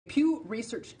Pew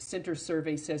Research Center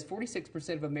survey says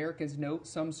 46% of Americans know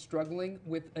some struggling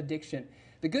with addiction.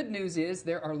 The good news is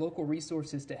there are local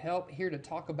resources to help. Here to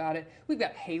talk about it, we've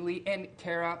got Haley and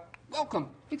Kara. Welcome.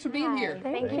 Thanks for being here.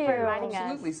 Thank you for inviting us.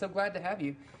 Absolutely. So glad to have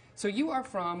you. So you are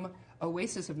from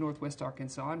Oasis of Northwest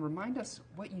Arkansas, and remind us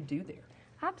what you do there.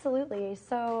 Absolutely.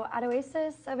 So at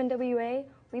Oasis of NWA,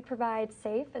 we provide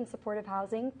safe and supportive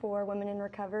housing for women in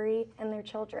recovery and their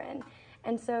children.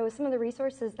 And so some of the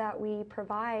resources that we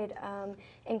provide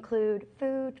include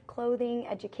food, clothing,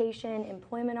 education,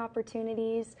 employment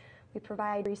opportunities. We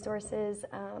provide resources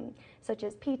such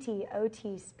as PT,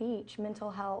 OT, speech, mental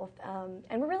health,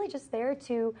 and we're really just there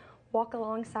to walk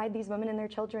alongside these women and their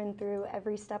children through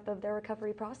every step of their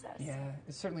recovery process. Yeah,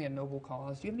 it's certainly a noble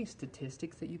cause. Do you have any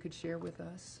statistics that you could share with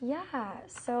us? Yeah,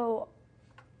 so,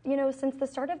 you know, since the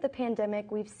start of the pandemic,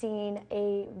 we've seen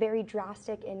a very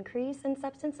drastic increase in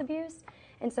substance abuse.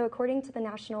 And so according to the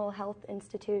National Health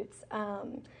Institutes,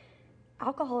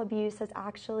 alcohol abuse has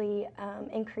actually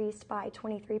increased by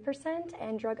 23%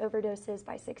 and drug overdoses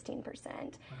by 16%.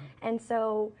 Wow. And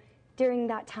so during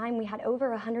that time, we had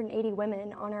over 180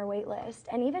 women on our wait list.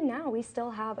 And even now, we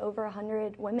still have over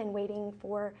 100 women waiting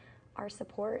for our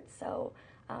support. So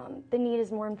the need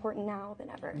is more important now than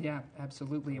ever. Yeah,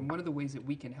 absolutely. And one of the ways that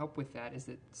we can help with that is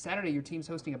that Saturday your team's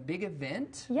hosting a big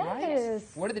event. Yes. Right?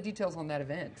 What are the details on that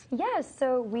event? Yes,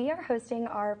 so we are hosting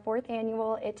our 4th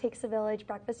annual It Takes a Village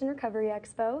Breakfast and Recovery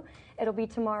Expo. It'll be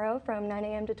tomorrow from 9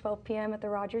 a.m. to 12 p.m. at the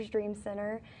Rogers Dream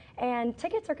Center. And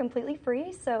tickets are completely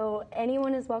free, so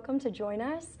anyone is welcome to join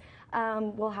us.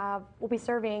 We'll be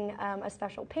serving a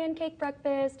special pancake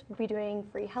breakfast. We'll be doing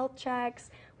free health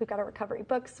checks. We've got a recovery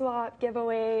book swap,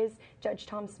 giveaways. Judge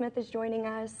Tom Smith is joining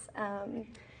us.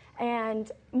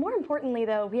 And more importantly,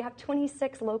 though, we have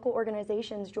 26 local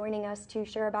organizations joining us to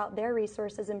share about their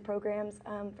resources and programs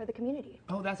for the community.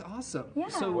 Oh, that's awesome. Yeah.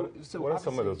 So what are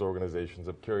some of those organizations?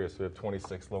 I'm curious. We have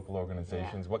 26 local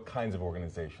organizations. Yeah. What kinds of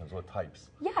organizations? What types?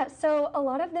 Yeah, so a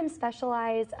lot of them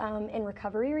specialize in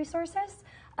recovery resources.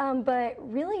 But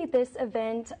really this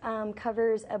event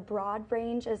covers a broad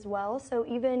range as well. So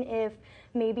even if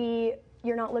maybe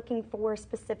you're not looking for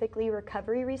specifically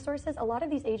recovery resources, a lot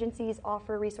of these agencies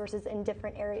offer resources in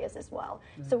different areas as well.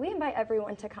 Mm-hmm. So we invite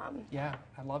everyone to come. Yeah,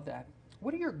 I love that.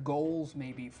 What are your goals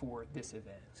maybe for this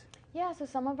event? Yeah, so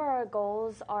some of our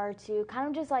goals are to kind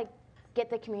of just like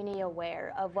get the community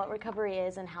aware of what recovery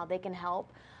is and how they can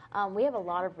help. We have a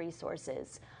lot of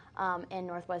resources in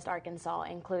Northwest Arkansas,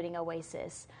 including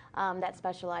Oasis, that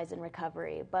specialize in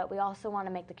recovery. But we also want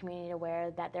to make the community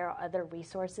aware that there are other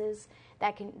resources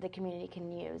that the community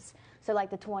can use. So like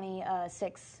the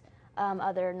 26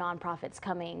 other nonprofits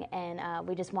coming, and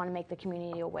we just want to make the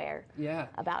community aware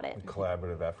about it. A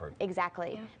collaborative effort.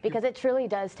 Exactly, because it truly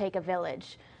does take a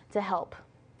village to help.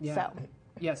 Yeah. So.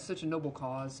 Yes, such a noble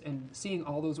cause, and seeing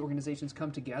all those organizations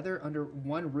come together under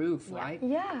one roof, right?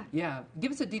 Yeah. Yeah.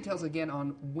 Give us the details again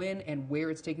on when and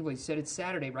where it's taking place. You said it's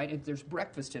Saturday, right? And there's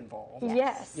breakfast involved.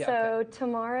 Yes. Yeah, so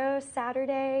tomorrow,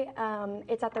 Saturday,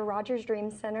 it's at the Rogers Dream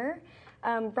Center,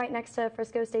 right next to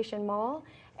Frisco Station Mall,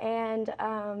 and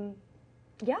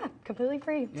yeah, completely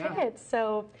free tickets.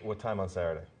 So. What time on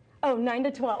Saturday? Oh, 9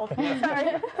 to 12.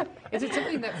 Sorry. Is it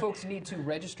something that folks need to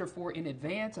register for in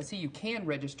advance? I see you can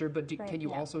register, but can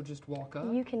you also just walk up?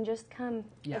 You can just come.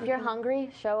 Yeah. If you're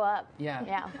hungry, show up.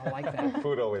 Yeah. I like that.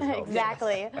 Food always helps.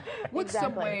 Exactly. What's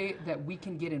some way that we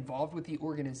can get involved with the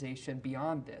organization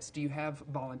beyond this? Do you have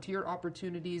volunteer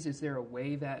opportunities? Is there a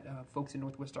way that folks in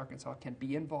Northwest Arkansas can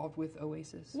be involved with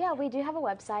Oasis? Yeah, we do have a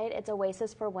website. It's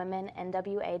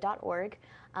oasisforwomennwa.org.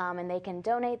 And they can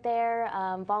donate there,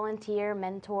 volunteer,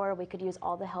 mentor. We could use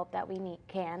all the help that we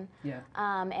can. Yeah.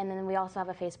 And then we also have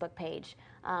a Facebook page,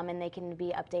 and they can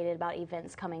be updated about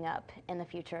events coming up in the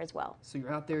future as well. So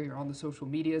you're out there, you're on the social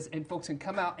medias, and folks can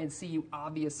come out and see you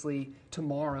obviously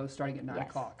tomorrow starting at 9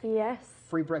 o'clock. Yes.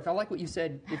 Free breakfast. I like what you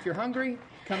said. If you're hungry,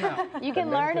 come out. You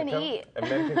can learn and eat. And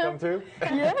men can come too?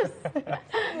 Yes.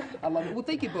 I love it. Well,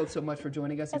 thank you both so much for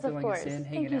joining us and Yes, of filling us course. in,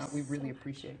 hanging out. We really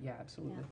appreciate it. Yeah, absolutely.